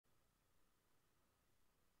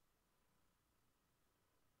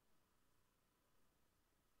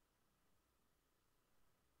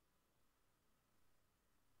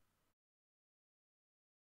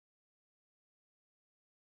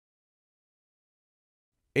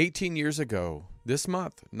18 years ago, this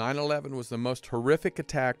month, 9/11 was the most horrific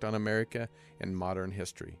attack on America in modern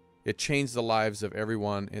history. It changed the lives of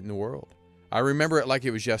everyone in the world. I remember it like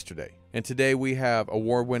it was yesterday. And today we have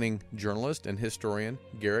award-winning journalist and historian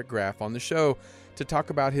Garrett Graff on the show to talk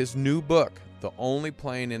about his new book, The Only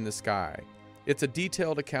Plane in the Sky. It's a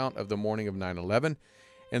detailed account of the morning of 9/11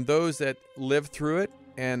 and those that lived through it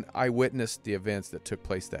and eyewitnessed the events that took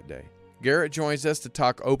place that day. Garrett joins us to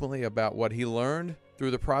talk openly about what he learned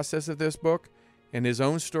through the process of this book and his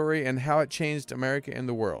own story and how it changed America and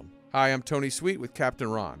the world. Hi, I'm Tony Sweet with Captain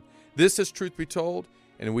Ron. This is Truth Be Told,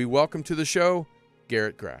 and we welcome to the show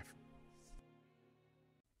Garrett Graff.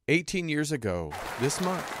 18 years ago, this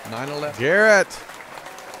month, 9/11. Garrett,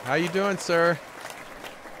 how you doing, sir?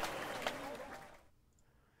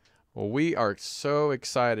 Well, we are so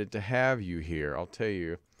excited to have you here. I'll tell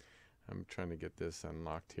you, I'm trying to get this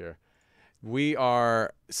unlocked here. We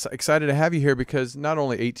are excited to have you here because not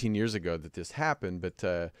only 18 years ago that this happened, but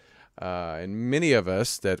and many of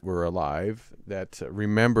us that were alive that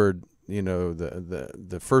remembered, you know,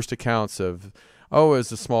 the first accounts of, it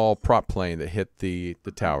was a small prop plane that hit the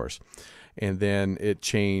towers, and then it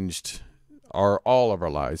changed all of our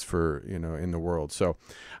lives for, you know, in the world. So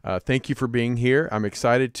thank you for being here. I'm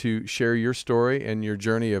excited to share your story and your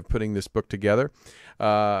journey of putting this book together.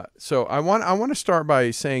 So I want to start by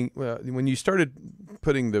saying, when you started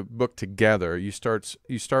putting the book together, you start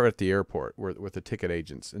at the airport with the ticket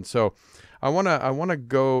agents, and so I want to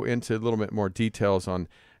go into a little bit more details on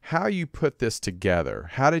how you put this together.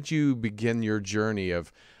 How did you begin your journey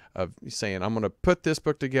of saying, I'm going to put this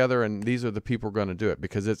book together and these are the people who are going to do it?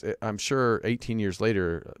 Because I'm sure 18 years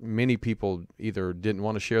later, many people either didn't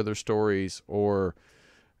want to share their stories or,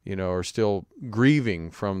 you know, are still grieving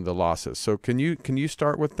from the losses. So can you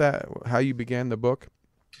start with that, how you began the book?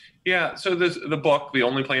 Yeah, so the book, The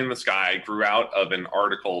Only Plane in the Sky, grew out of an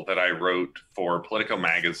article that I wrote for Politico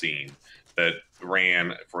magazine that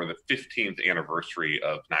ran for the 15th anniversary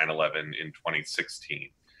of 9/11 in 2016.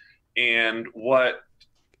 And what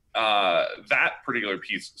that particular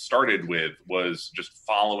piece started with was just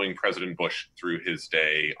following President Bush through his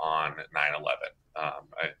day on 9/11.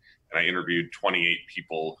 I interviewed 28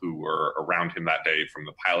 people who were around him that day, from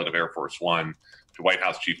the pilot of Air Force One to White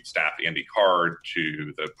House Chief of Staff Andy Card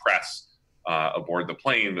to the press aboard the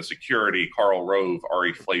plane, the security, Karl Rove,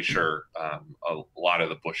 Ari Fleischer, a lot of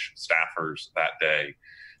the Bush staffers that day.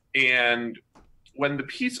 And when the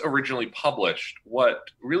piece originally published, what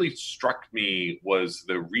really struck me was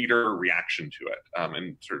the reader reaction to it.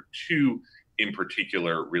 And sort of two in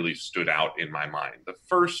particular really stood out in my mind. The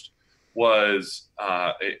first was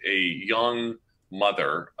a young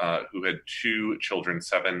mother who had two children,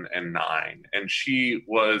 7 and 9, and she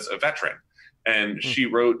was a veteran. And she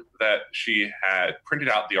wrote that she had printed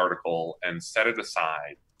out the article and set it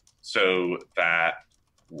aside so that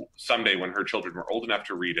someday when her children were old enough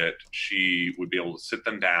to read it, she would be able to sit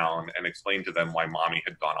them down and explain to them why mommy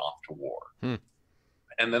had gone off to war.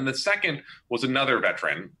 And then the second was another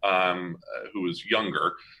veteran who was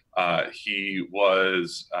younger. He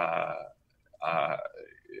was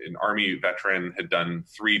an Army veteran, had done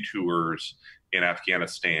 3 tours in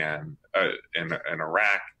Afghanistan, in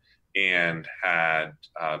Iraq, and had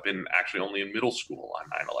been actually only in middle school on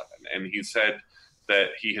 9/11. And he said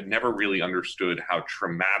that he had never really understood how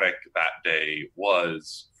traumatic that day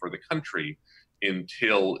was for the country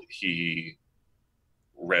until he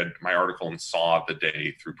read my article and saw the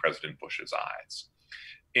day through President Bush's eyes.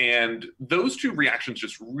 And those two reactions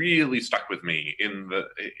just really stuck with me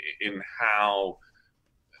in how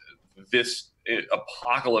this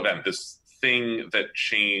apocalyptic event, this thing that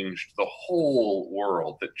changed the whole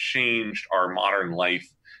world, that changed our modern life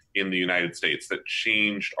in the United States, that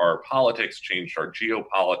changed our politics, changed our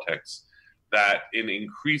geopolitics, that an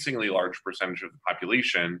increasingly large percentage of the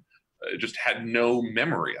population just had no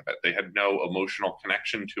memory of it. They had no emotional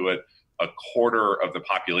connection to it. A quarter of the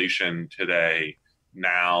population today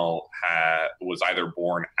now was either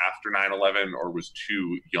born after 9/11 or was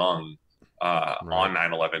too young on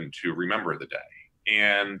 9/11 to remember the day.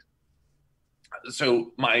 And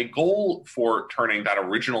so my goal for turning that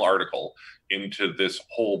original article into this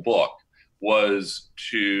whole book was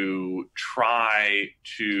to try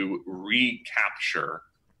to recapture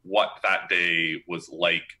what that day was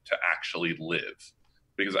like to actually live.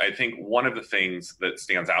 Because I think one of the things that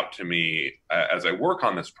stands out to me as I work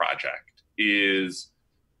on this project is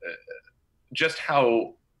just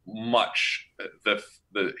how much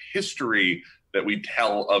the history that we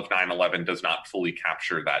tell of 9/11 does not fully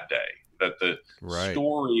capture that day. That the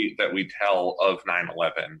story that we tell of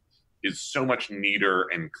 9/11 is so much neater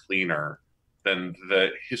and cleaner than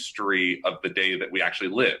the history of the day that we actually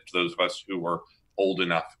lived, those of us who were old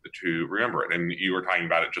enough to remember it. And you were talking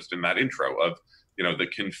about it just in that intro of, the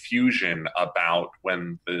confusion about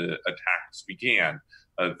when the attacks began,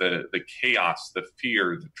 the chaos, the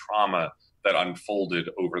fear, the trauma that unfolded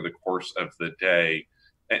over the course of the day,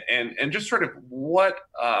 and just sort of what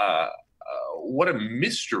a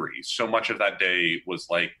mystery so much of that day was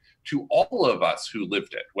like to all of us who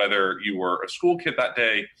lived it, whether you were a school kid that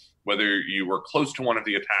day, whether you were close to one of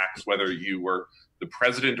the attacks, whether you were the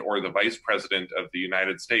president or the vice president of the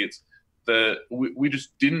United States. We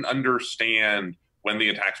just didn't understand when the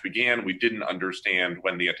attacks began. We didn't understand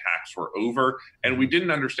when the attacks were over, and we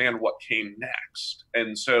didn't understand what came next.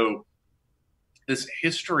 And so this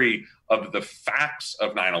history of the facts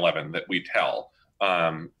of 9/11 that we tell,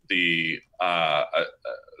 the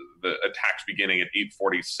attacks beginning at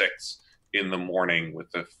 8:46 in the morning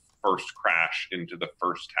with the first crash into the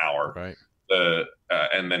first tower, right?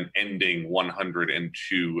 And then ending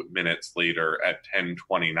 102 minutes later at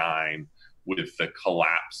 10:29 with the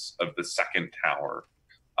collapse of the second tower.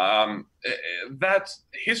 That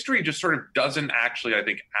history just sort of doesn't actually, I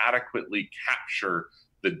think, adequately capture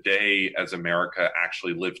the day as America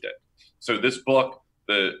actually lived it. So this book,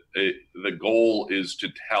 the goal is to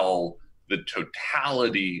tell the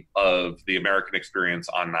totality of the American experience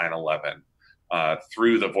on 9/11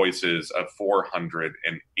 through the voices of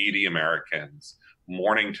 480 Americans,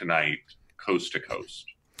 morning to night, coast to coast.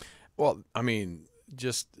 Well, I mean,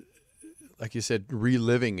 just like you said,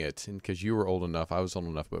 reliving it, and because you were old enough, I was old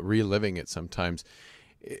enough, but reliving it sometimes,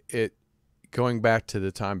 it going back to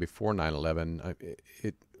the time before 9/11,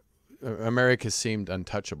 America seemed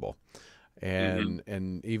untouchable.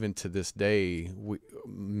 And even to this day,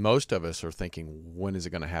 most of us are thinking, when is it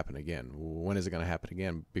going to happen again? When is it going to happen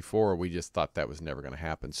again? Before, we just thought that was never going to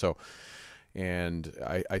happen. So, and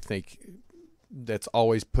I think that's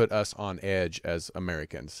always put us on edge as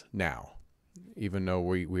Americans now. Even though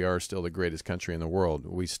we are still the greatest country in the world,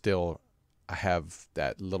 we still have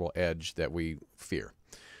that little edge that we fear.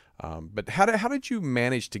 But how did you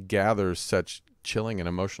manage to gather such chilling and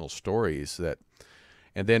emotional stories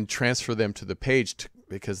and then transfer them to the page,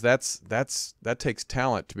 because that takes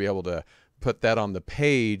talent to be able to put that on the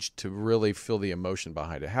page to really feel the emotion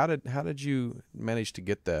behind it. How did you manage to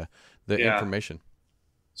get the information?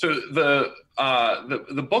 So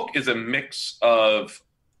the book is a mix of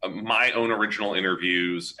my own original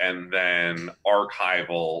interviews and then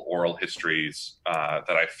archival oral histories that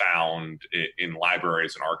I found in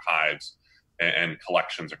libraries and archives and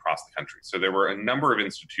collections across the country. So there were a number of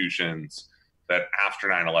institutions that after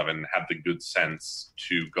 9/11 had the good sense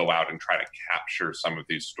to go out and try to capture some of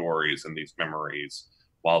these stories and these memories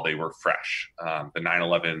while they were fresh. The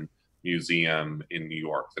 9/11 Museum in New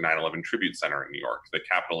York, the 9/11 Tribute Center in New York, the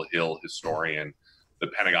Capitol Hill historian, the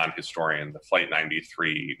Pentagon historian, the Flight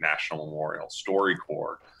 93 National Memorial,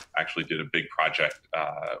 StoryCorps actually did a big project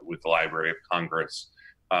with the Library of Congress,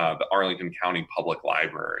 the Arlington County Public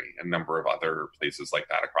Library, a number of other places like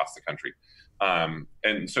that across the country.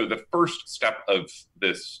 And so the first step of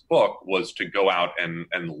this book was to go out and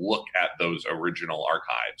look at those original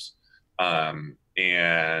archives.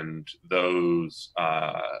 And those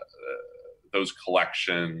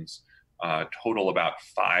collections total about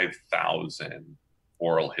 5,000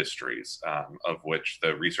 oral histories, of which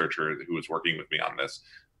the researcher who was working with me on this,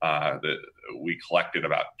 we collected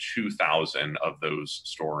about 2,000 of those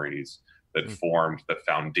stories that formed the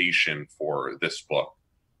foundation for this book.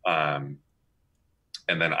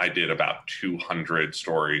 And then I did about 200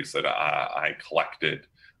 stories that I collected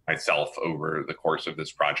myself over the course of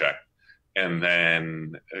this project. And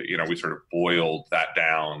then, we sort of boiled that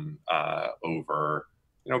down over,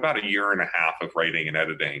 about a year and a half of writing and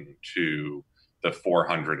editing to the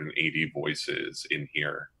 480 voices in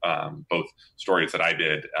here, both stories that I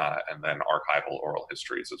did and then archival oral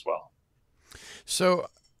histories as well. So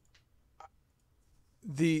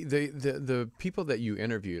the people that you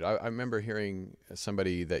interviewed, I remember hearing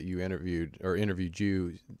somebody that you interviewed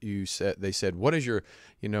you said, they said, what is your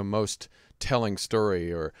most telling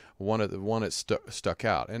story, or one that stuck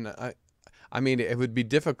out? And I mean, it would be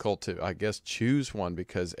difficult to, I guess, choose one,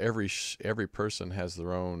 because every person has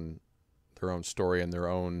their own story and their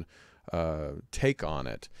own take on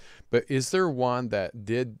it. But is there one that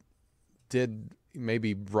did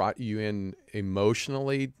maybe brought you in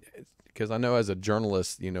emotionally? Because I know as a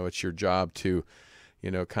journalist, it's your job to,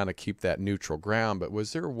 kind of keep that neutral ground. But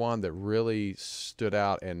was there one that really stood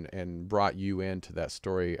out and brought you into that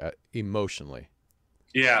story emotionally?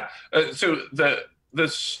 Yeah. So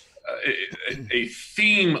a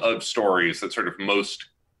theme of stories that sort of most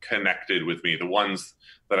connected with me, the ones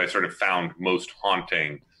that I sort of found most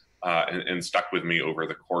haunting and stuck with me over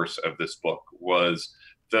the course of this book was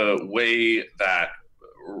the way that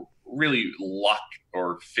really luck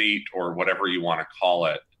or fate or whatever you want to call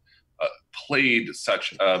it played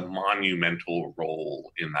such a monumental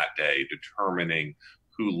role in that day, determining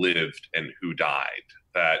who lived and who died.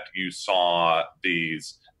 That you saw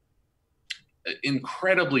these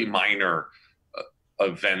incredibly minor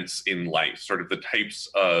events in life, sort of the types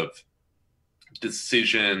of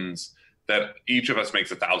decisions that each of us makes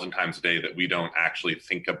 1,000 times a day that we don't actually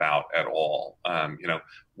think about at all.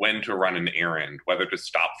 When to run an errand, whether to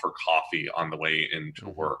stop for coffee on the way into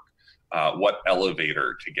work, what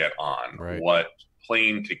elevator to get on, right. what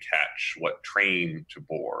plane to catch, what train to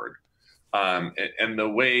board. And the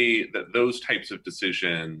way that those types of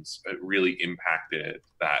decisions really impacted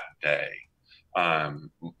that day.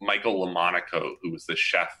 Michael LaMonaco, who was the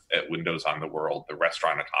chef at Windows on the World, the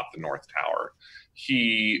restaurant atop the North Tower,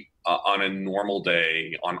 he, on a normal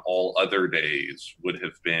day, on all other days, would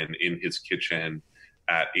have been in his kitchen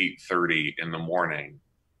at 8:30 in the morning.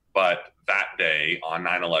 But that day, on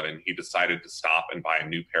 9/11, he decided to stop and buy a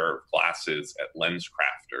new pair of glasses at Lens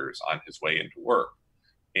Crafters on his way into work,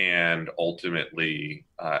 and ultimately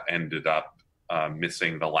ended up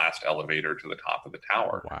missing the last elevator to the top of the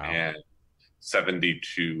tower. Wow. And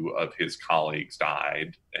 72 of his colleagues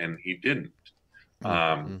died, and he didn't.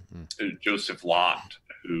 Joseph Lott,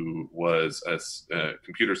 who was a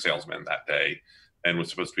computer salesman that day and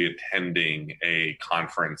was supposed to be attending a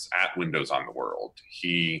conference at Windows on the World,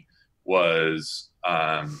 he was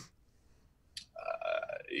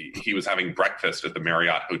having breakfast at the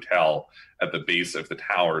Marriott Hotel at the base of the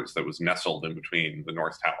towers that was nestled in between the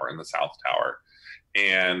North Tower and the South Tower.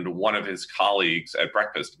 And one of his colleagues at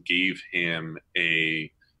breakfast gave him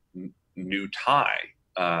a new tie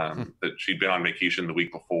that she'd been on vacation the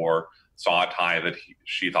week before, saw a tie that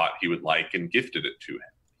she thought he would like, and gifted it to him.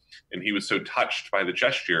 And he was so touched by the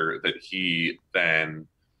gesture that he then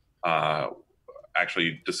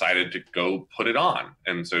actually decided to go put it on.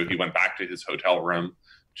 And so he went back to his hotel room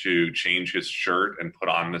to change his shirt and put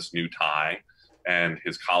on this new tie. And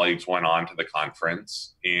his colleagues went on to the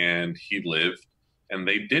conference, and he lived and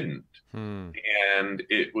they didn't. And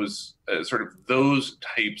it was sort of those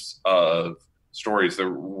types of stories, the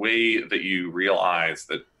way that you realize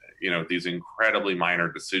that, these incredibly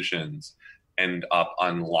minor decisions end up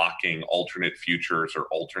unlocking alternate futures or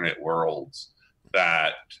alternate worlds,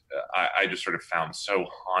 that I just sort of found so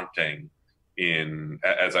haunting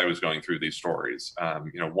as I was going through these stories.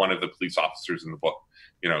 One of the police officers in the book,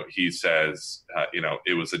 he says,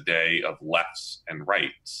 it was a day of lefts and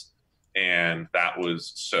rights. And that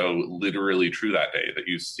was so literally true that day, that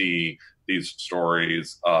you see these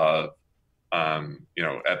stories of,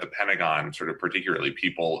 at the Pentagon, sort of particularly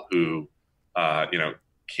people who,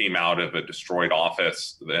 came out of a destroyed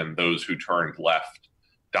office, and those who turned left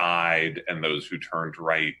died, and those who turned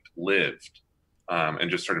right lived. And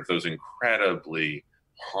just sort of those incredibly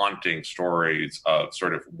haunting stories of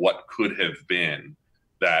sort of what could have been,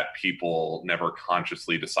 that people never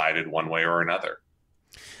consciously decided one way or another.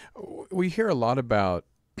 We hear a lot about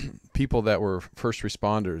people that were first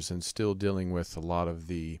responders and still dealing with a lot of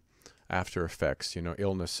the after effects,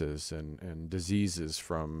 illnesses and diseases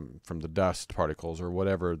from the dust particles or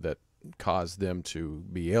whatever that caused them to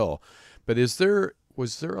be ill. But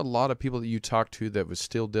was there a lot of people that you talked to that was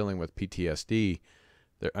still dealing with PTSD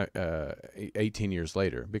 18 years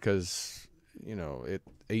later? Because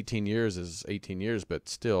 18 years is 18 years, but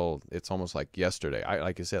still, it's almost like yesterday.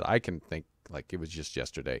 Like I said, I can think like it was just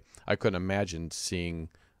yesterday. I couldn't imagine seeing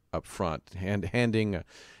up front handing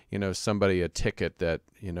somebody a ticket that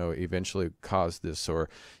eventually caused this, or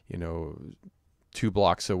 2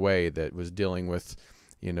 blocks away that was dealing with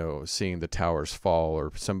seeing the towers fall,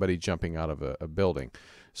 or somebody jumping out of a building.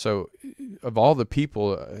 So of all the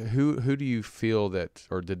people, who do you feel that,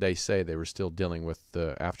 or did they say they were still dealing with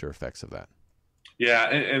the after effects of that? Yeah,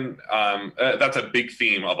 and that's a big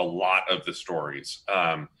theme of a lot of the stories.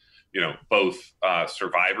 Both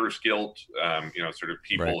survivor's guilt, sort of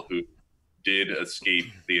people Right. who did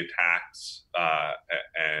escape the attacks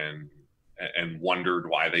and wondered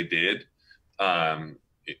why they did.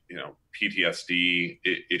 PTSD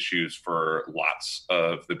issues for lots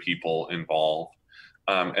of the people involved,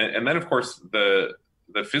 and then of course the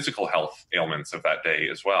physical health ailments of that day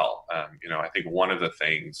as well. I think one of the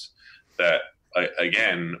things that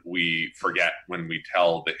again we forget when we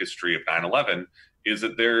tell the history of 9/11 is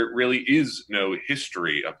that there really is no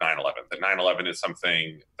history of 9/11. That 9/11 is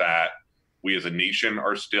something that we as a nation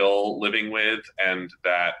are still living with, and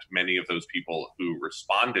that many of those people who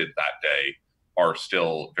responded that day are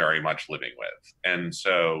still very much living with. And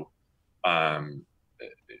so, um,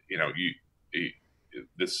 you know,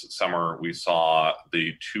 this summer we saw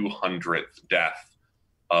the 200th death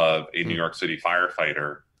of a New York City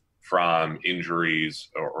firefighter from injuries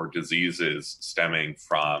or diseases stemming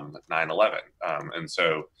from 9/11. And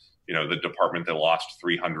so, you know, the department that lost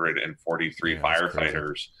 343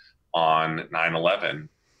 firefighters on 9/11,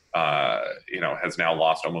 you know, has now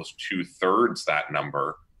lost almost 2/3 that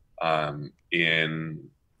number in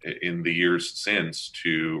the years since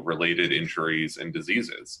to related injuries and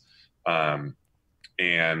diseases.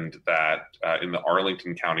 And that in the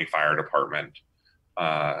Arlington County Fire Department,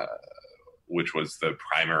 which was the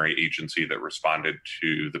primary agency that responded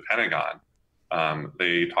to the Pentagon,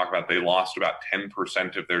 they talk about they lost about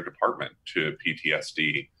 10% of their department to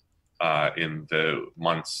PTSD in the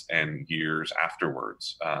months and years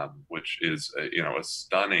afterwards, which is you know, a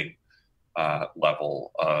stunning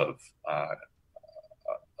level of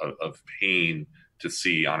pain to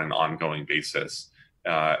see on an ongoing basis,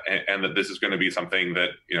 and that this is going to be something that,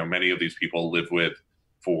 you know, many of these people live with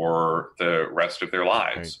for the rest of their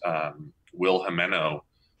lives. Right. Will Jimeno,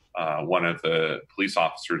 one of the police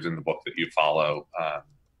officers in the book that you follow,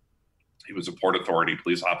 he was a Port Authority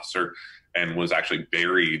police officer and was actually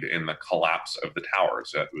buried in the collapse of the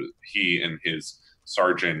towers. He and his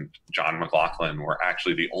sergeant, John McLaughlin, were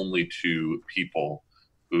actually the only two people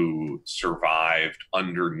who survived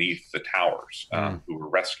underneath the towers, who were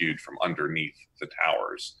rescued from underneath the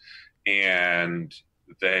towers. And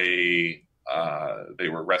they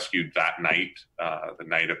were rescued that night, the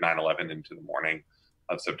night of 9/11 into the morning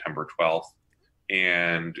of September 12th.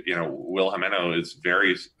 And, you know, Will Jimeno is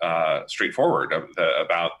very straightforward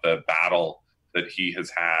about the battle that he has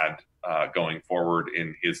had going forward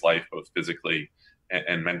in his life, both physically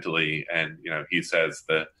and mentally. And, you know, he says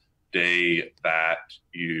the day that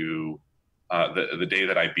the day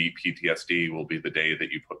that I beat PTSD will be the day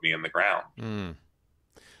that you put me in the ground.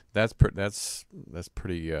 That's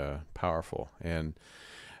pretty powerful. And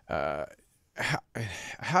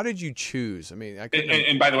how did you choose? I mean,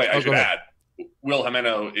 and by the way, I should add, Will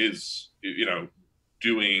Jimeno is, you know,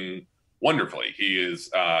 doing wonderfully. He is,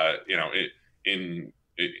 you know, you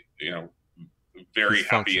know, very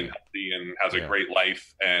happy and healthy and has a great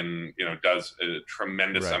life, and, you know, does a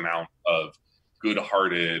tremendous amount of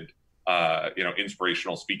good-hearted, you know,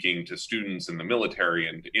 inspirational speaking to students in the military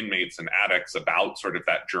and inmates and addicts about sort of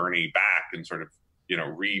that journey back and sort of, you know,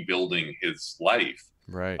 rebuilding his life.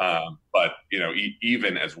 Right. But, you know,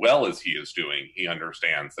 even as well as he is doing, he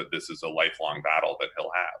understands that this is a lifelong battle that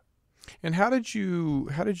he'll have. And how did you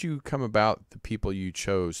come about the people you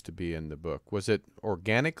chose to be in the book? Was it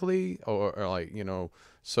organically, or like, you know,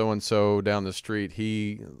 so and so down the street,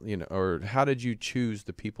 he, you know, or how did you choose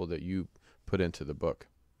the people that you put into the book?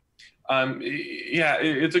 Yeah,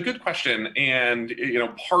 it's a good question. And, you know,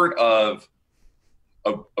 part of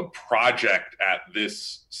a project at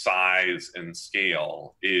this size and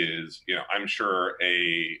scale is, you know, I'm sure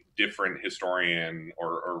a different historian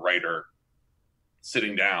or writer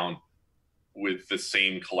sitting down with the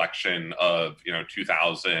same collection of, you know,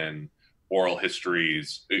 2,000 oral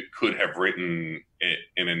histories, it could have written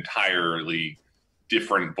an entirely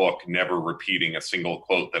different book, never repeating a single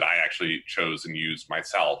quote that I actually chose and used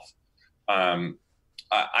myself.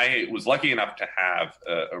 I was lucky enough to have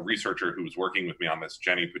a researcher who was working with me on this,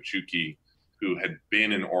 Jenny Pachuki, who had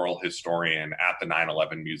been an oral historian at the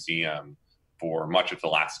 9/11 Museum for much of the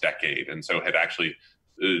last decade, and so had actually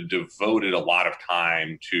devoted a lot of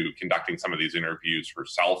time to conducting some of these interviews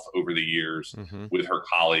herself over the years with her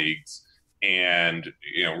colleagues, and,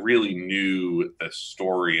 you know, really knew the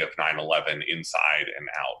story of 9/11 inside and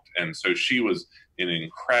out. And so she was an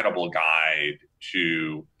incredible guide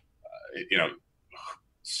to, you know,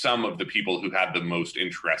 some of the people who had the most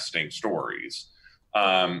interesting stories.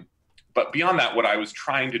 But beyond that, what I was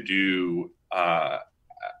trying to do at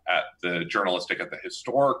the journalistic, at the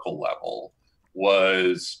historical level,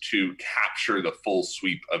 was to capture the full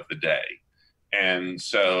sweep of the day. And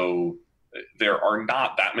so there are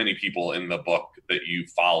not that many people in the book that you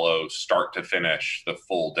follow start to finish the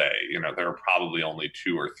full day. You know, there are probably only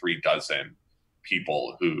 2 or 3 dozen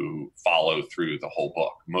people who follow through the whole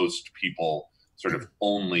book. Most people sort of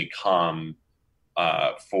only come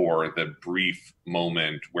for the brief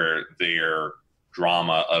moment where their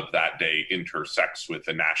drama of that day intersects with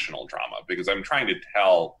the national drama, because I'm trying to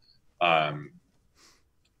tell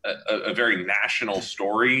a very national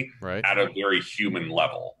story at a very human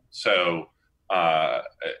level. So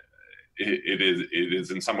it is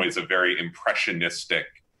in some ways a very impressionistic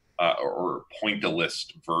or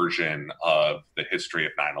pointillist version of the history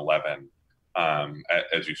of 9/11,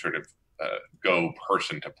 as you sort of go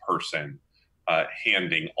person to person,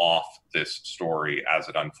 handing off this story as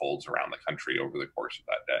it unfolds around the country over the course of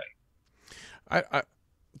that day.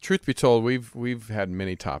 Truth be told, we've had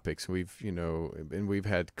many topics. And we've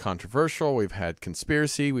had controversial, we've had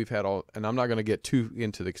conspiracy, we've had all. And I'm not going to get too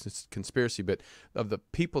into the conspiracy, but of the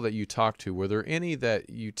people that you talked to, were there any that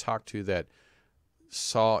you talked to that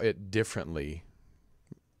saw it differently?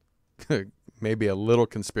 Maybe a little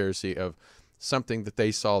conspiracy of something that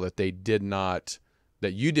they saw that they did not,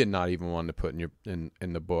 that you did not even want to put in your in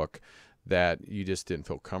the book, that you just didn't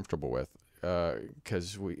feel comfortable with.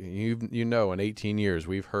 Because in 18 years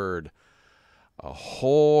we've heard a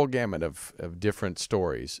whole gamut of different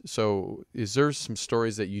stories. So is there some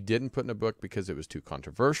stories that you didn't put in a book because it was too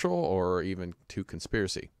controversial or even too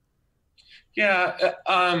conspiracy? Yeah.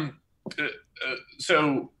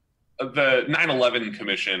 So the 9/11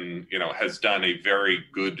 Commission, has done a very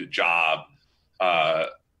good job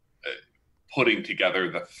putting together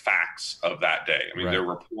the facts of that day. I mean, Right. their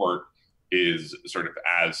report is sort of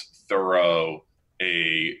as thorough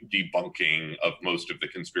a debunking of most of the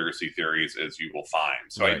conspiracy theories as you will find.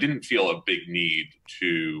 So Right. I didn't feel a big need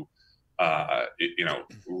to,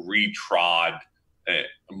 retrod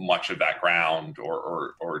much of that ground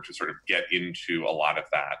or to sort of get into a lot of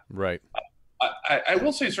that. Right. I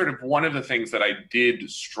will say sort of one of the things that I did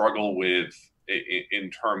struggle with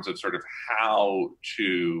in terms of sort of how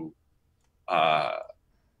to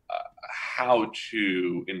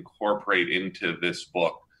incorporate into this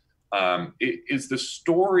book is the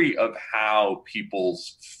story of how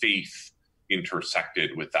people's faith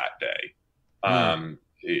intersected with that day.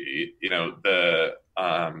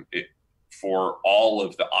 For all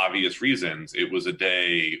of the obvious reasons, it was a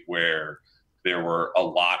day where there were a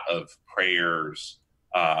lot of prayers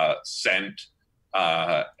sent,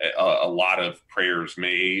 a lot of prayers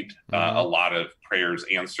made, a lot of prayers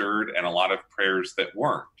answered, and a lot of prayers that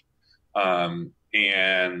weren't.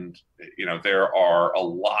 And there are a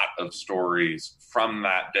lot of stories from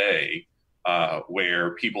that day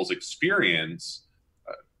where people's experience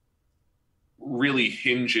really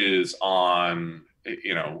hinges on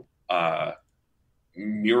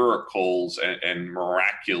miracles and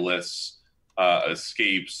miraculous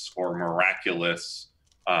escapes or miraculous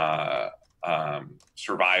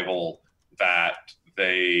survival that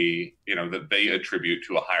they attribute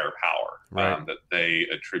to a higher power, Right. that they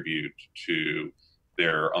attribute to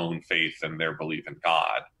their own faith and their belief in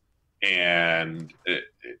God. And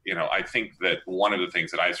I think that one of the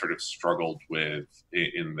things that I sort of struggled with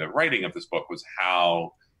in the writing of this book was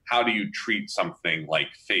how do you treat something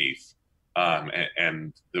like faith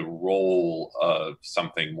and the role of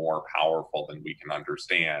something more powerful than we can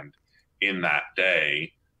understand in that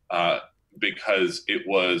day, because it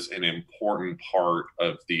was an important part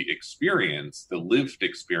of the experience, the lived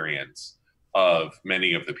experience of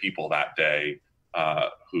many of the people that day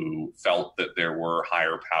who felt that there were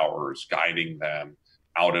higher powers guiding them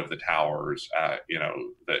out of the towers,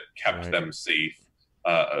 that kept Right. them safe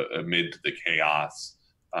amid the chaos.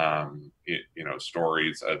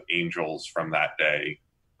 Stories of angels from that day,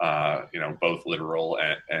 both literal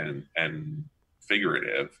and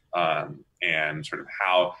figurative, and sort of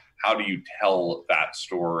how do you tell that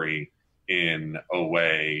story in a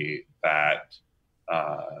way that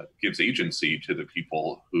gives agency to the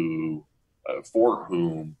people who, for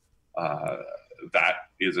whom that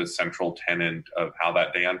is a central tenet of how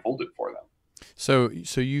that day unfolded for them. So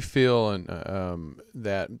you feel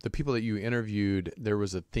that the people that you interviewed, there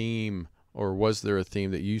was a theme, or was there a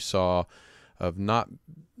theme that you saw of not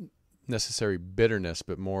necessary bitterness,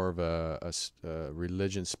 but more of a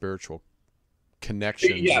religion, spiritual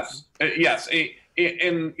connections? Yes.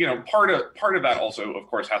 And part of that also, of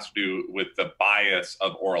course, has to do with the bias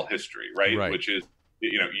of oral history, right? Right. Which is,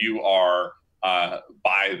 you are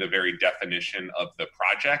by the very definition of the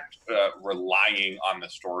project, relying on the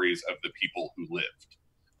stories of the people who lived.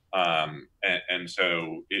 And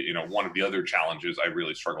so, one of the other challenges I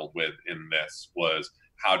really struggled with in this was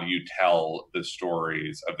how do you tell the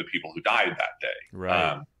stories of the people who died that day?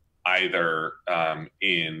 Right. Either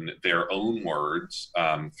in their own words,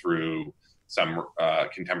 through some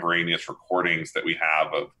contemporaneous recordings that we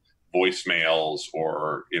have of voicemails,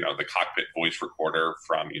 or the cockpit voice recorder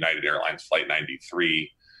from United Airlines Flight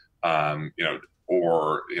 93,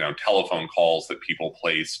 or telephone calls that people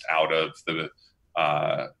placed out of the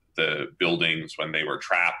buildings when they were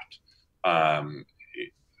trapped,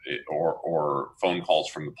 or phone calls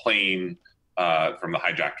from the plane, from the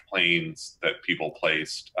hijacked planes that people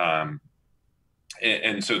placed,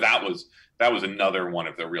 and so that was another one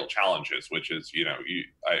of the real challenges, which is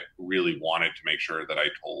I really wanted to make sure that I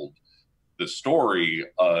told the story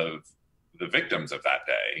of the victims of that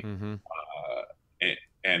day. Mm-hmm.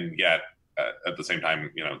 And yet, at the same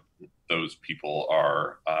time, those people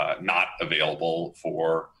are not available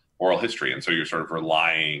for oral history. And so you're sort of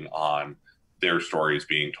relying on their stories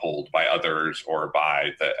being told by others or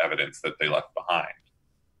by the evidence that they left behind.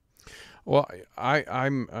 Well,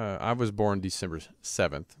 I was born December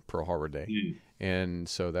 7th, Pearl Harbor Day. And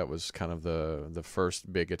so that was kind of the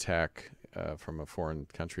first big attack from a foreign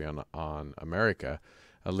country on America,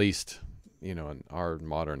 at least, in our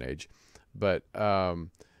modern age. But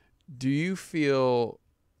do you feel,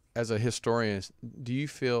 as a historian, do you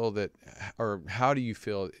feel that, or how do you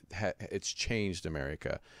feel it's changed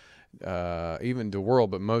America, even the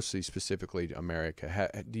world, but mostly specifically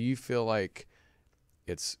America? Do you feel like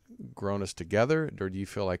it's grown us together, or do you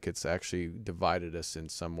feel like it's actually divided us in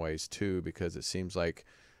some ways too? Because it seems like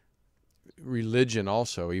religion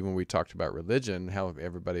also, even we talked about religion, how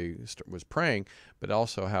everybody was praying, but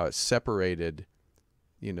also how it separated,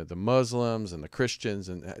 the Muslims and the Christians.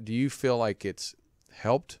 And do you feel like it's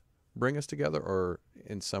helped bring us together, or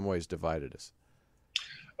in some ways divided us?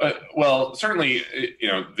 Well, certainly,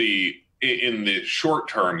 in the short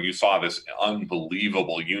term, you saw this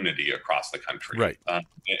unbelievable unity across the country, right,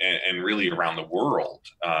 and really around the world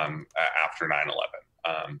after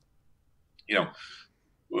 9/11.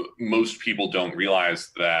 Most people don't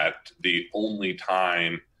realize that the only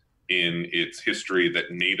time in its history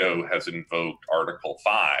that NATO has invoked Article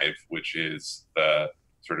 5, which is the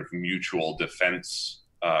sort of mutual defense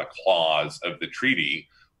clause of the treaty,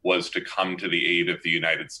 was to come to the aid of the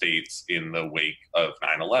United States in the wake of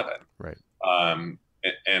 9/11. Right.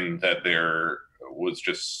 And that there was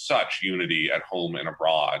just such unity at home and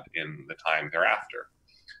abroad in the time thereafter.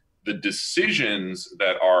 The decisions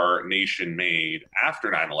that our nation made after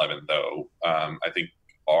 9/11, though, I think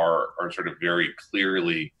are sort of very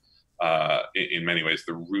clearly, in many ways,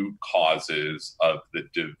 the root causes of the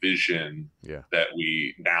division that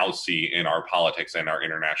we now see in our politics and our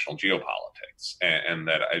international geopolitics. And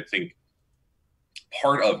that I think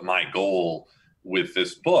part of my goal with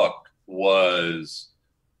this book was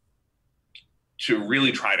to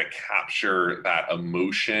really try to capture that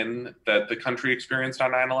emotion that the country experienced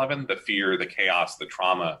on 9/11, the fear, the chaos, the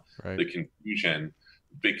trauma, the confusion.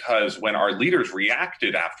 Because when our leaders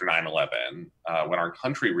reacted after 9/11, when our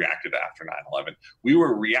country reacted after 9/11, we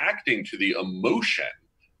were reacting to the emotion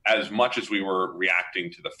as much as we were reacting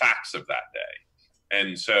to the facts of that day.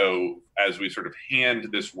 And so as we sort of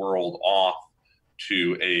hand this world off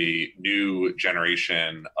to a new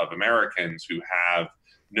generation of Americans who have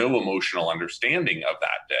no emotional understanding of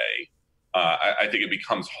that day, I think it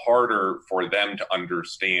becomes harder for them to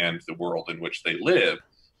understand the world in which they live,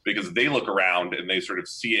 because they look around and they sort of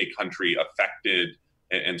see a country affected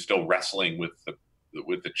and still wrestling with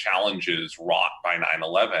the challenges wrought by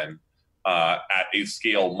 9/11 at a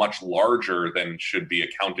scale much larger than should be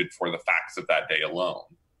accounted for the facts of that day alone.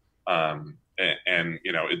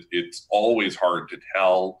 It's always hard to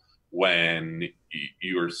tell when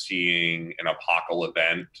you are seeing an apocalyptic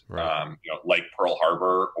event, like Pearl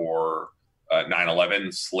Harbor or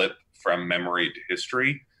 9/11 slip from memory to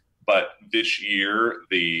history. But this year,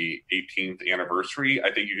 the 18th anniversary,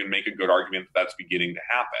 I think you can make a good argument that that's beginning to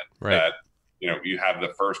happen. Right. That, you have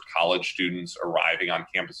the first college students arriving on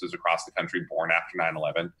campuses across the country born after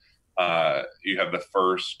 9/11. You have the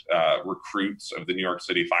first recruits of the New York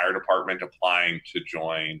City Fire Department applying to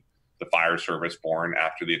join the fire service born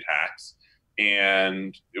after the attacks.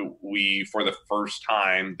 And we, for the first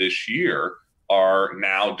time this year, are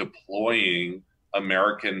now deploying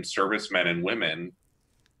American servicemen and women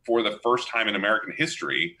for the first time in American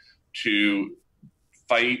history to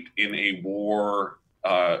fight in a war,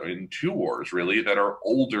 in two wars, really, that are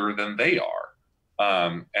older than they are.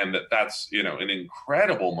 And that's, an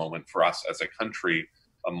incredible moment for us as a country,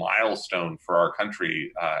 a milestone for our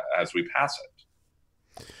country as we pass it.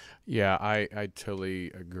 Yeah, I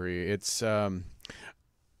totally agree. It's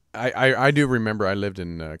I do remember I lived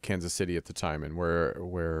in Kansas City at the time, and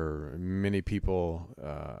where many people,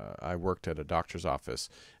 I worked at a doctor's office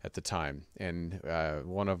at the time, and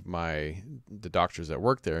one of the doctors that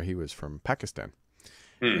worked there, he was from Pakistan,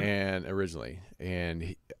 and originally,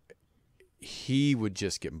 and he would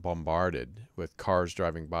just get bombarded with cars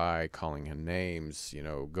driving by, calling him names,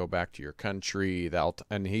 go back to your country.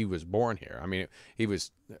 And he was born here. I mean, his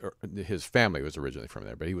family was originally from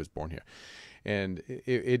there, but he was born here. And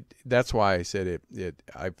that's why I said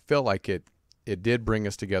I felt like it did bring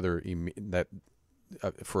us together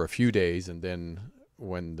for a few days. And then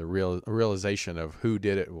when the realization of who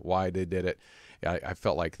did it, why they did it, I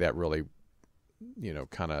felt like that really,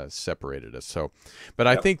 kind of separated us. So, but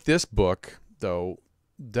I think this book, though,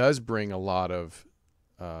 does bring a lot of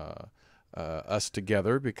uh, us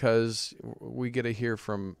together, because we get to hear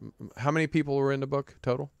from, how many people were in the book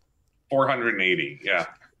total? 480. Yeah.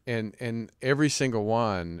 And every single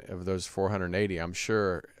one of those 480, I'm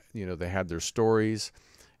sure, they had their stories.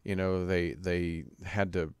 They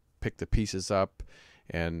had to pick the pieces up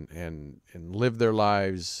and live their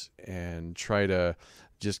lives and try to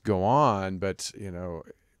just go on. But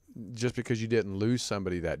just because you didn't lose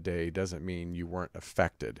somebody that day doesn't mean you weren't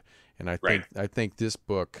affected. And I think this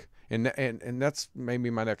book, and that's maybe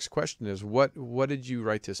my next question is, what did you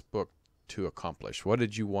write this book to accomplish? What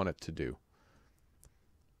did you want it to do?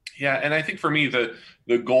 Yeah, and I think for me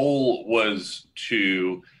the goal was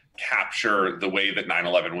to capture the way that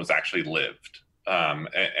 9/11 was actually lived,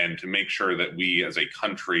 and to make sure that we as a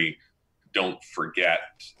country don't forget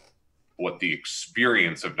what the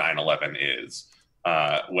experience of 9/11 is,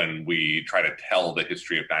 when we try to tell the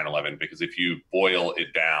history of 9/11. Because if you boil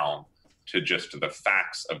it down to just the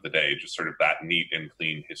facts of the day, just sort of that neat and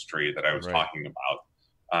clean history that I was Right. talking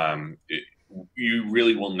about, you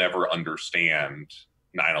really will never understand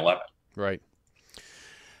 9/11. Right.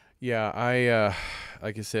 Yeah,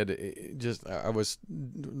 like I said, I was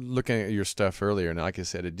looking at your stuff earlier, and like I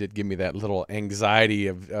said, it did give me that little anxiety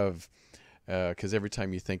of because every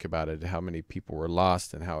time you think about it, how many people were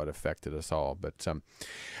lost and how it affected us all. But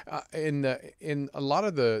in a lot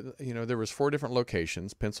of the, there was 4 different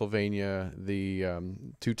locations: Pennsylvania, the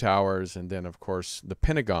 2 towers, and then of course the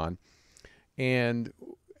Pentagon. And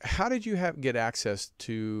how did you get access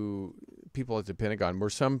to people at the Pentagon? Were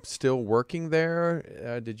some still working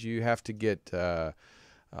there? Did you have to get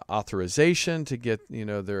authorization to get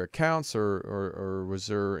their accounts, or was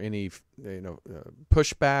there any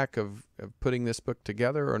pushback of putting this book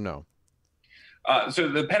together, or no? So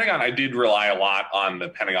the Pentagon, I did rely a lot on the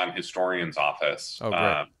Pentagon Historian's Office, Oh,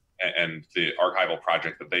 great. and the archival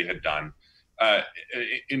project that they had done. Uh,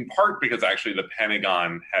 in part because actually the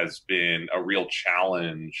Pentagon has been a real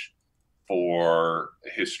challenge for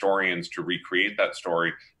historians to recreate that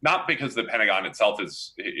story. Not because the Pentagon itself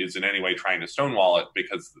is in any way trying to stonewall it,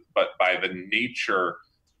 but by the nature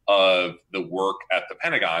of the work at the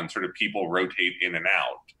Pentagon, sort of people rotate in and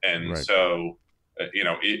out, and Right. so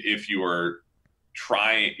if you were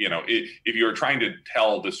if you were trying to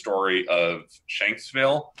tell the story of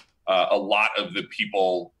Shanksville, a lot of the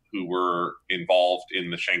people who were involved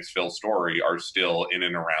in the Shanksville story are still in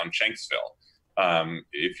and around Shanksville.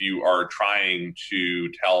 If you are trying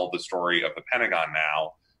to tell the story of the Pentagon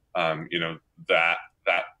now, that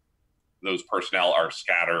those personnel are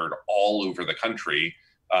scattered all over the country,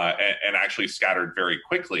 and actually scattered very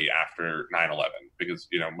quickly after 9/11, because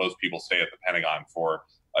most people stay at the Pentagon for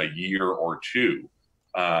a year or two.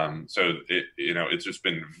 So it's just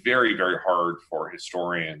been very, very hard for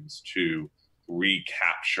historians to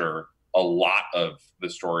recapture a lot of the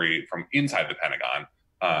story from inside the Pentagon.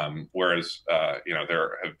 Whereas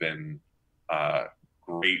there have been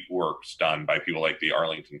great works done by people like the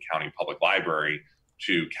Arlington County Public Library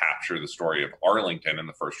to capture the story of Arlington and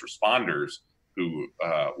the first responders who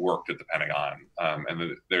worked at the Pentagon.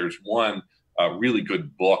 And there's one really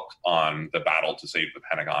good book on the battle to save the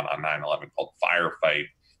Pentagon on 9/11 called Firefight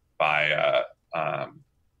by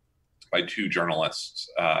 2 journalists,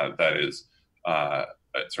 that is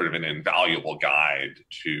sort of an invaluable guide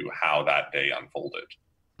to how that day unfolded.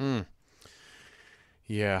 Mm.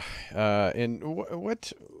 Yeah. And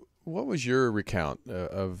what was your recount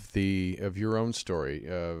of your own story?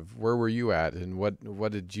 Of where were you at, and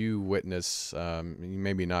what did you witness?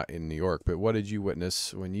 Maybe not in New York, but what did you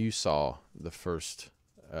witness when you saw the first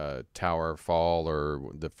tower fall,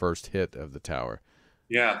 or the first hit of the tower?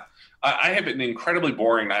 Yeah, I have an incredibly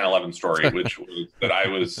boring 9/11 story, which was that I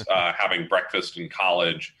was having breakfast in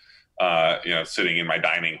college, sitting in my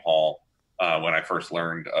dining hall when I first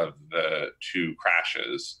learned of the 2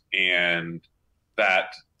 crashes, and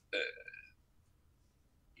that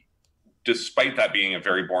despite that being a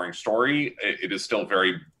very boring story, it is still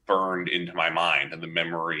very burned into my mind, and the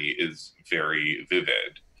memory is very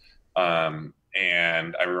vivid.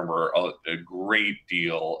 And I remember a great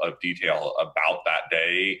deal of detail about that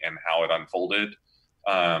day and how it unfolded.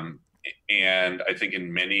 And I think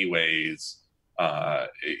in many ways, part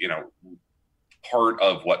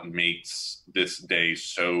of what makes this day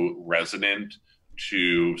so resonant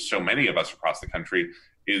to so many of us across the country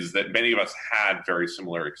is that many of us had very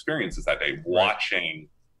similar experiences that day, watching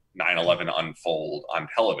 9/11 unfold on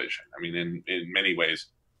television. I mean, in many ways,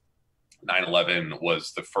 9/11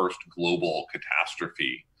 was the first global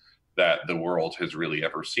catastrophe that the world has really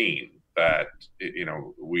ever seen. That,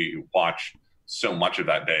 we watched so much of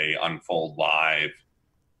that day unfold live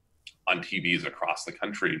on TVs across the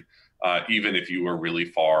country, even if you were really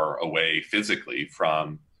far away physically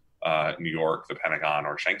from New York, the Pentagon,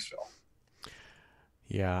 or Shanksville.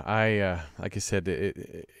 Yeah, I like I said,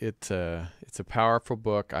 it's a powerful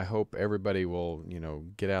book. I hope everybody will,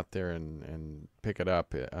 get out there and pick it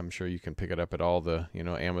up. I'm sure you can pick it up at all the,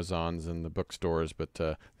 Amazons and the bookstores. But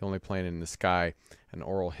The Only Plane in the Sky: An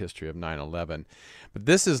Oral History of 9/11. But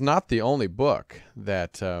this is not the only book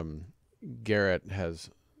that Garrett has,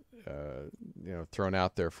 thrown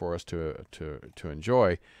out there for us to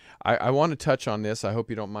enjoy. I want to touch on this. I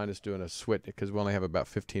hope you don't mind us doing a switch because we only have about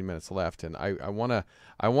 15 minutes left, and I want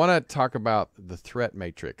to talk about the threat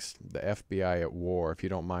matrix, the FBI at war. If you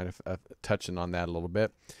don't mind touching on that a little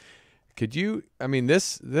bit, could you? I mean,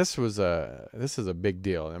 this is a big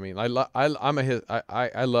deal. I mean, I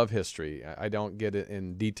love history. I don't get it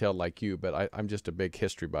in detail like you, but I'm just a big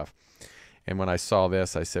history buff. And when I saw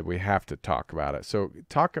this, I said, we have to talk about it. So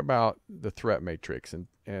talk about the threat matrix and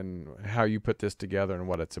how you put this together and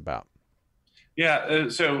what it's about. Yeah,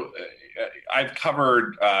 I've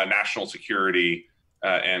covered national security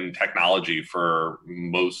and technology for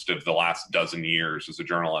most of the last dozen years as a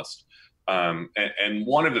journalist. And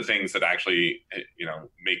one of the things that actually,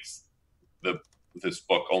 makes this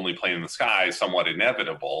book, Only Plane in the Sky, somewhat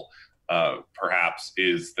inevitable, perhaps,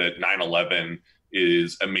 is that 9/11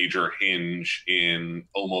 is a major hinge in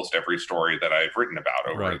almost every story that I've written about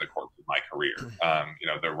over the course of my career.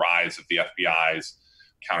 The rise of the FBI's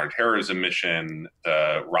counterterrorism mission,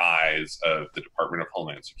 the rise of the Department of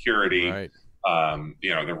Homeland Security,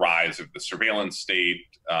 the rise of the surveillance state,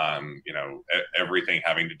 everything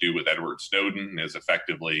having to do with Edward Snowden is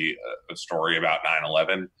effectively a story about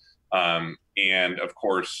 9/11. And of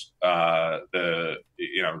course, the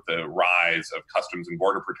rise of Customs and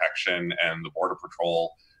Border Protection and the Border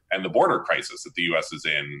Patrol and the border crisis that the U.S. is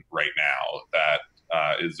in right now, that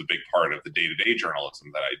is a big part of the day-to-day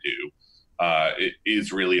journalism that I do. It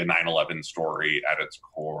is really a 9/11 story at its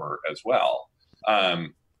core as well.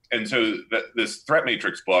 And so this Threat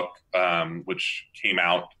Matrix book, which came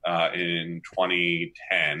out in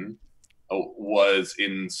 2010, was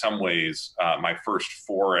in some ways my first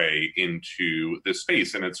foray into this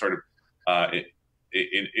space. And it's sort of,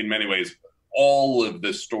 in many ways, all of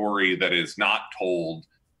the story that is not told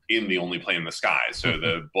in The Only Plane in the Sky. So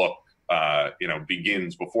the book,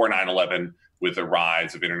 begins before 9/11 with the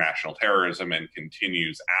rise of international terrorism and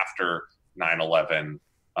continues after 9/11.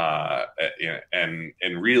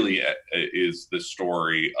 And really is the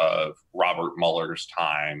story of Robert Mueller's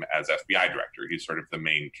time as FBI director. He's sort of the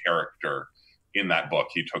main character in that book.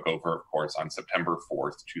 He took over, of course, on September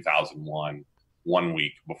 4th, 2001, 1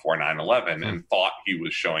 week before 9/11, and thought he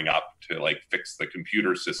was showing up to fix the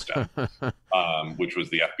computer system, which was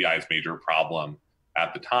the FBI's major problem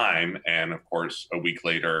at the time. And of course, a week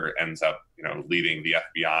later ends up, leading the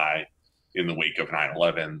FBI in the wake of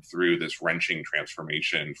 9/11 through this wrenching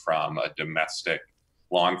transformation from a domestic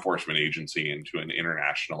law enforcement agency into an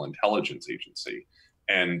international intelligence agency.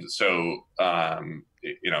 And so,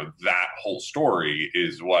 that whole story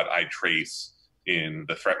is what I trace in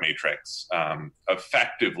the Threat Matrix,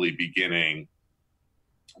 effectively beginning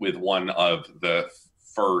with one of the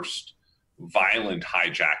first violent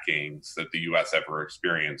hijackings that the U.S. ever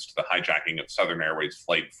experienced, the hijacking of Southern Airways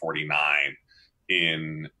Flight 49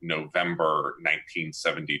 in November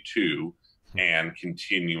 1972, and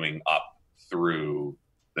continuing up through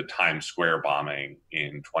the Times Square bombing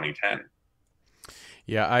in 2010.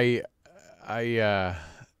 Yeah,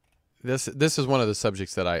 this is one of the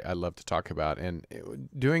subjects that I love to talk about. And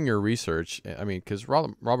doing your research, I mean, because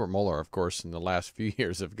Robert Mueller, of course, in the last few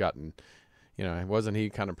years have gotten, wasn't he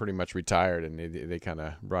kind of pretty much retired, and they kind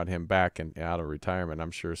of brought him back and out of retirement.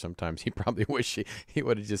 I'm sure sometimes he probably wish he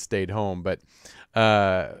would have just stayed home. But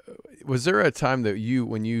was there a time that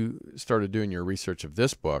when you started doing your research of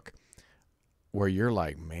this book, where you're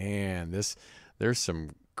like, man, there's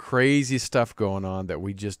some crazy stuff going on that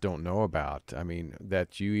we just don't know about? I mean,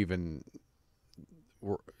 that you even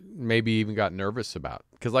maybe even got nervous about?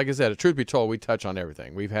 Because like I said, truth be told, we touch on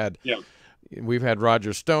everything. We've had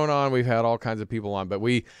Roger Stone on, we've had all kinds of people on, but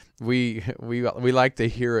we like to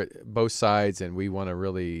hear it both sides, and we want to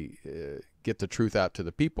really get the truth out to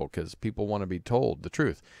the people, because people want to be told the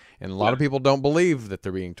truth, and a lot of people don't believe that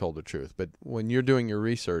they're being told the truth. But when you're doing your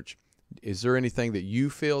research, is there anything that you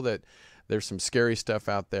feel that there's some scary stuff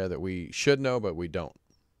out there that we should know but we don't?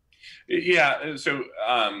 Yeah, so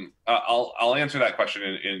I'll answer that question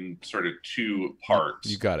in sort of two parts.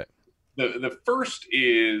 You got it. The first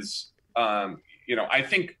is, I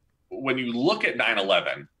think when you look at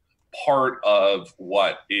 9/11, part of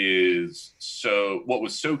what was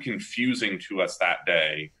so confusing to us that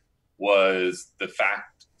day was the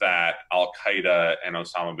fact that Al Qaeda and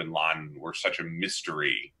Osama bin Laden were such a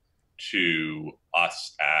mystery to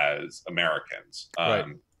us as Americans. Right.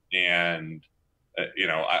 And,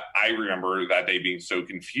 I remember that day being so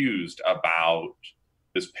confused about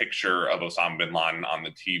this picture of Osama bin Laden on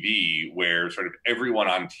the TV, where sort of everyone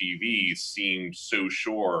on TV seemed so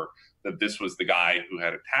sure that this was the guy who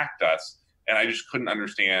had attacked us. And I just couldn't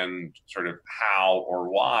understand sort of how or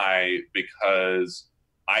why, because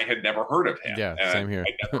I had never heard of him. Yeah, and same here.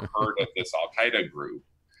 I'd never heard of this Al Qaeda group.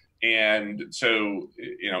 And so,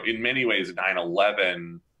 in many ways,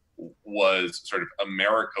 9/11 was sort of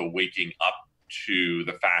America waking up to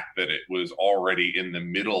the fact that it was already in the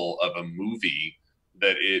middle of a movie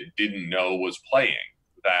that it didn't know was playing.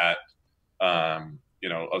 That,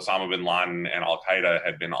 Osama bin Laden and Al Qaeda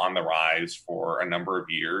had been on the rise for a number of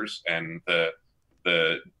years, and the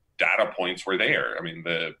data points were there. I mean,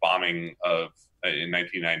 the bombing in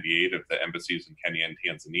 1998 of the embassies in Kenya and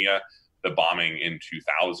Tanzania, the bombing in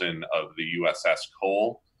 2000 of the USS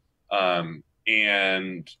Cole,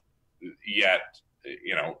 and yet,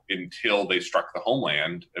 until they struck the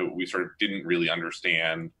homeland, we sort of didn't really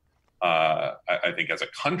understand, I think, as a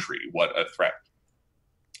country, what a threat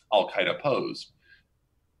Al Qaeda posed.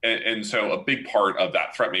 And so a big part of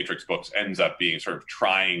that threat matrix books ends up being sort of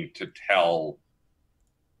trying to tell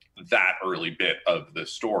that early bit of the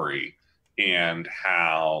story, and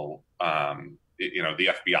how, the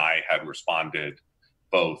FBI had responded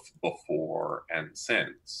both before and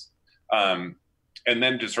since. And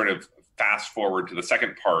then to sort of fast forward to the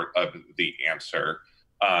second part of the answer,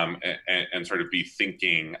 and sort of be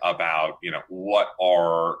thinking about, what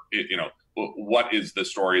is the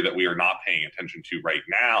story that we are not paying attention to right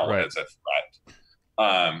now, right, as a threat.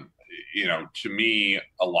 To me,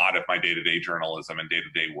 a lot of my day-to-day journalism and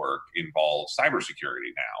day-to-day work involves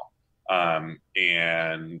cybersecurity now.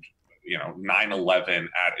 And 9/11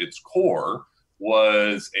 at its core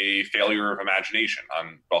was a failure of imagination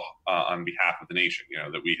on behalf of the nation.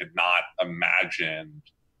 That we had not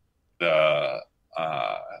imagined the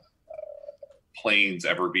planes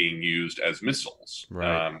ever being used as missiles.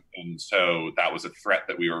 Right. And so that was a threat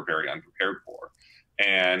that we were very unprepared for.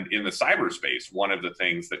 And in the cyberspace, one of the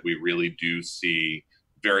things that we really do see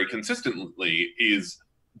very consistently is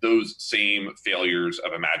those same failures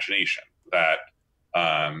of imagination. That,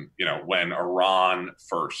 when Iran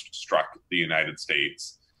first struck the United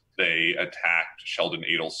States, they attacked Sheldon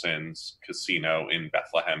Adelson's casino in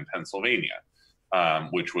Bethlehem, Pennsylvania,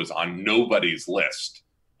 which was on nobody's list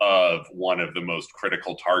of one of the most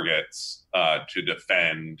critical targets to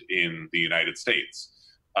defend in the United States.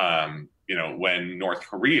 When North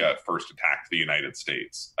Korea first attacked the United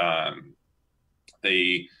States,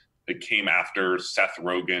 they came after Seth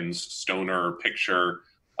Rogen's stoner picture,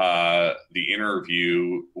 The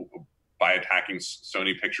Interview, by attacking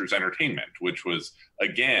Sony Pictures Entertainment, which was,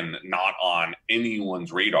 again, not on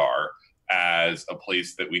anyone's radar as a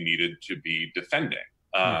place that we needed to be defending.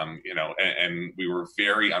 And we were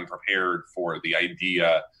very unprepared for the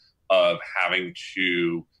idea of having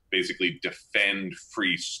to basically defend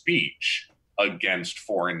free speech against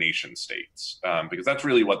foreign nation states, because that's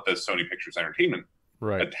really what the Sony Pictures Entertainment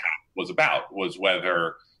attack was about, was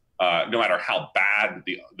whether, no matter how bad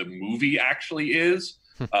the movie actually is,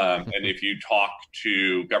 and if you talk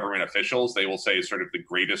to government officials, they will say sort of the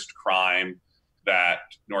greatest crime that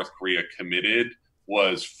North Korea committed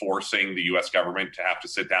was forcing the U.S. government to have to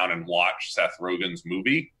sit down and watch Seth Rogen's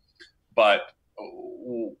movie. But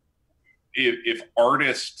if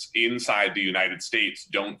artists inside the United States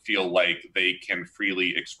don't feel like they can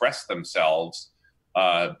freely express themselves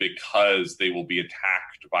because they will be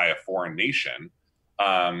attacked by a foreign nation,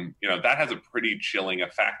 that has a pretty chilling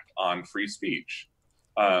effect on free speech.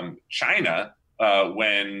 China,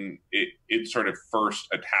 when it sort of first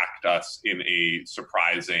attacked us in a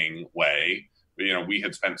surprising way, we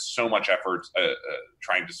had spent so much effort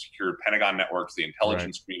trying to secure Pentagon networks, the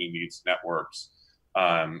intelligence community needs networks,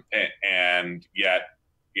 and yet,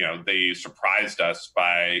 they surprised us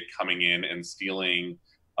by coming in and stealing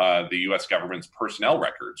the U.S. government's personnel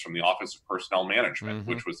records from the Office of Personnel Management,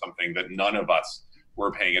 which was something that none of us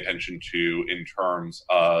were paying attention to in terms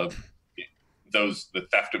of the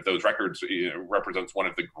theft of those records. Represents one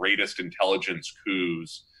of the greatest intelligence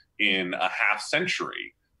coups in a half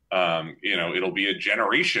century. It'll be a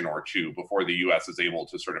generation or two before the U.S. is able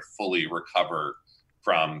to sort of fully recover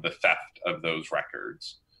from the theft of those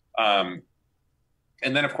records. And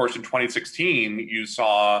then, of course, in 2016, you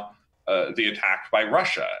saw the attack by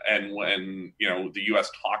Russia. And when, the U.S.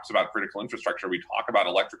 talks about critical infrastructure, we talk about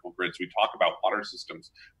electrical grids, we talk about water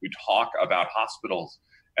systems, we talk about hospitals.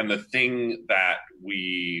 And the thing that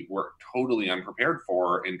we were totally unprepared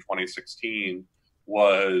for in 2016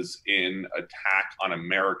 was an attack on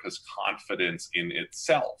America's confidence in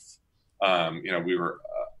itself. We were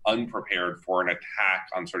unprepared for an attack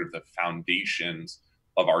on sort of the foundations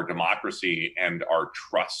of our democracy and our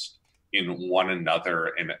trust in one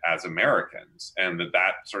another and as Americans, and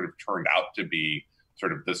that sort of turned out to be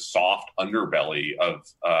sort of the soft underbelly of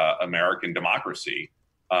American democracy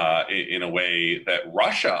in a way that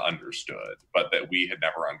Russia understood, but that we had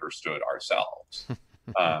never understood ourselves.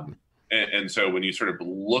 And so when you sort of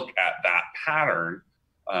look at that pattern,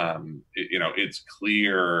 it's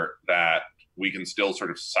clear that we can still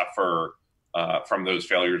sort of suffer from those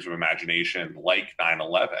failures of imagination like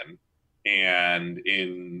 9/11. And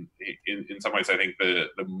in some ways, I think the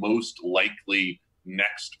most likely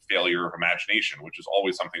next failure of imagination, which is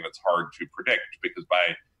always something that's hard to predict because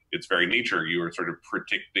by its very nature, you are sort of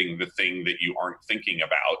predicting the thing that you aren't thinking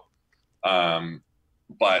about.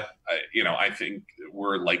 But I think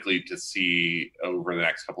we're likely to see over the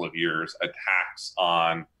next couple of years attacks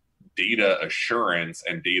on data assurance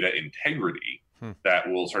and data integrity that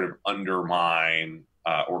will sort of undermine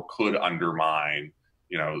or could undermine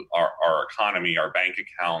our economy, our bank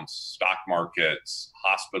accounts, stock markets,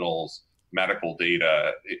 hospitals, medical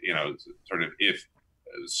data, sort of if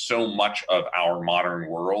so much of our modern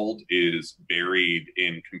world is buried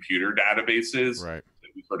in computer databases, right, that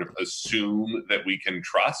we sort of assume that we can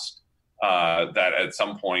trust, that at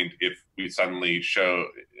some point, if we suddenly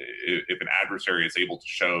if an adversary is able to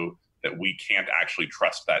show that we can't actually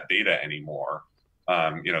trust that data anymore,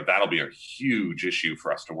 that'll be a huge issue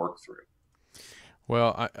for us to work through.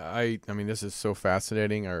 Well, I mean, this is so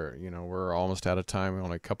fascinating. We're almost out of time.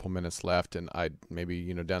 Only a couple minutes left, and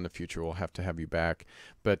maybe down the future we'll have to have you back.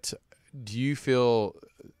 But do you feel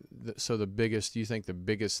do you think the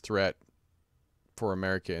biggest threat for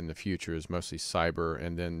America in the future is mostly cyber?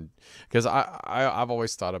 And then, because I've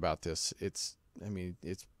always thought about this, it's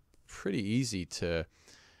pretty easy to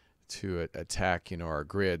attack our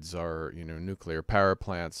grids, our nuclear power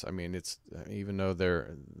plants. I mean, it's even though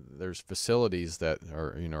there's facilities that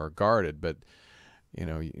are guarded, but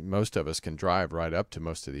most of us can drive right up to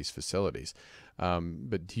most of these facilities.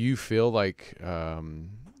 But do you feel like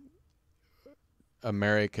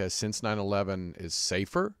America since 9/11 is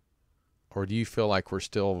safer, or do you feel like we're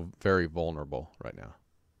still very vulnerable right now?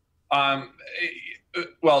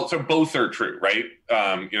 Well, so both are true, right?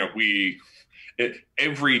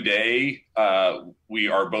 Every day we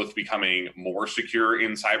are both becoming more secure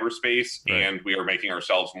in cyberspace, right, and we are making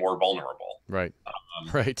ourselves more vulnerable. Right.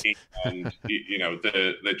 Right. And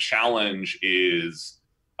the challenge is,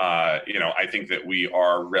 I think that we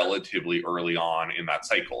are relatively early on in that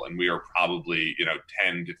cycle, and we are probably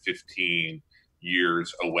 10 to 15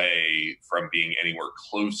 years away from being anywhere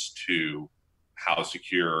close to how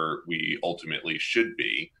secure we ultimately should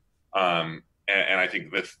be. And I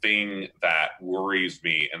think the thing that worries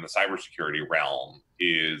me in the cybersecurity realm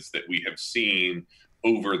is that we have seen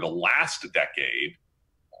over the last decade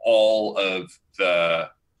all of the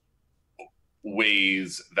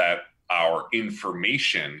ways that our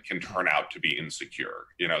information can turn out to be insecure.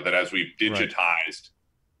 That as we've digitized right,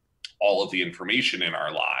 all of the information in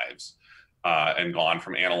our lives and gone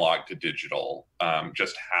from analog to digital,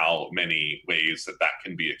 just how many ways that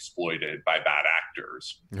can be exploited by bad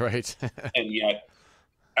actors. Right. And yet,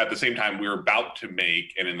 at the same time, we're about to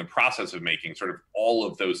make, and in the process of making, sort of all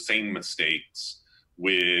of those same mistakes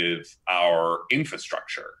with our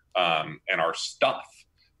infrastructure and our stuff.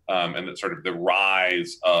 And that sort of the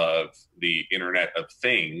rise of the Internet of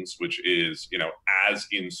Things, which is, as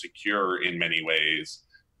insecure in many ways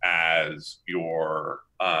as your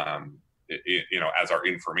as our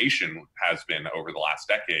information has been over the last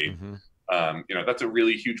decade. Mm-hmm. That's a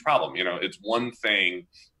really huge problem. It's one thing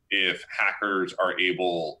if hackers are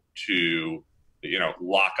able to,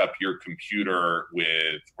 lock up your computer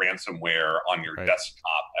with ransomware on your right,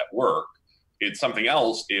 desktop at work. It's something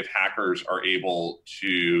else if hackers are able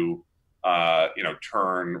to,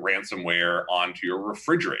 turn ransomware onto your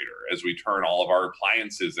refrigerator as we turn all of our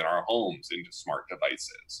appliances in our homes into smart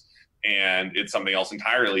devices. And it's something else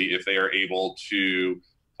entirely if they are able to,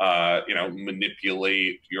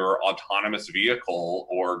 manipulate your autonomous vehicle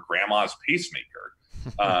or grandma's pacemaker.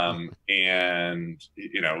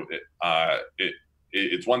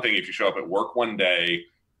 It's one thing if you show up at work one day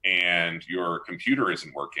and your computer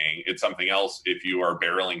isn't working. It's something else if you are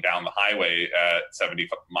barreling down the highway at 70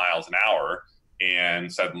 miles an hour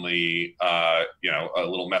and suddenly, a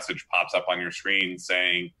little message pops up on your screen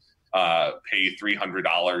saying, pay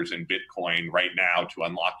 $300 in Bitcoin right now to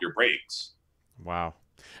unlock your brakes. Wow.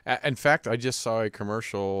 In fact, I just saw a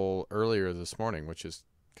commercial earlier this morning, which is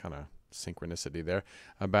kind of synchronicity there,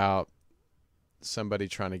 about somebody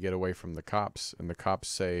trying to get away from the cops, and the cops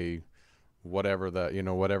say whatever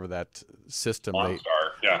whatever that system OnStar,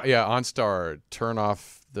 yeah. yeah, OnStar, turn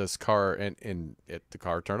off this car, and the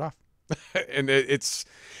car turned off. And it's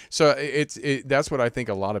that's what I think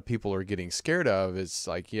a lot of people are getting scared of. Is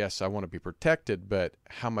like, yes, I want to be protected, but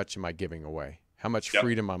how much am I giving away? How much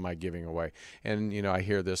freedom am I giving away? And I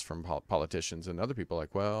hear this from politicians and other people,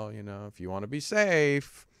 like, well, if you want to be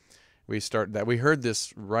safe, we heard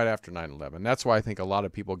this right after 9/11. That's why I think a lot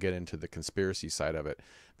of people get into the conspiracy side of it,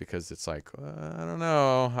 because it's like, I don't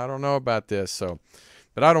know about this. So,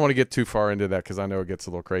 but I don't want to get too far into that, because I know it gets a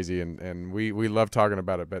little crazy, and we love talking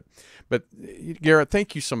about it. But Garrett,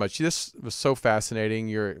 thank you so much. This was so fascinating.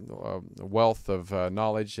 You're a wealth of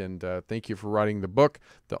knowledge, and thank you for writing the book,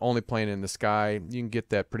 The Only Plane in the Sky. You can get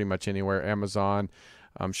that pretty much anywhere, Amazon,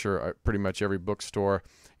 I'm sure pretty much every bookstore.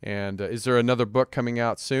 And is there another book coming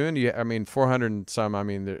out soon? 400 and some. Are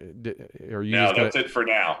you? No, that's it for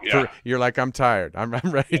now. Yeah. You're like, I'm tired. I'm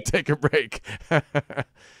ready to take a break.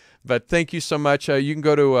 But thank you so much. You can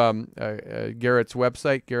go to Garrett's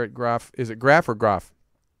website, Garrett Graff. Is it Graff or Groff?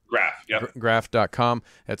 Graff, yeah. Graff.com.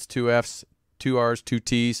 That's 2 F's, 2 R's, 2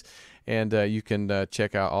 T's. And you can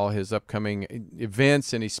check out all his upcoming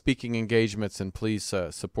events and his speaking engagements, and please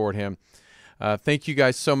support him. Thank you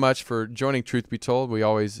guys so much for joining Truth Be Told. We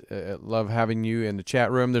always love having you in the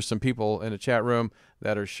chat room. There's some people in the chat room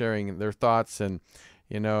that are sharing their thoughts and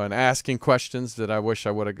asking questions that I wish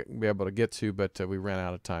I would have been able to get to, but we ran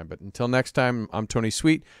out of time. But until next time, I'm Tony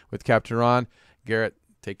Sweet with Captain Ron. Garrett,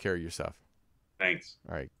 take care of yourself. Thanks.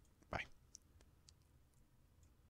 All right.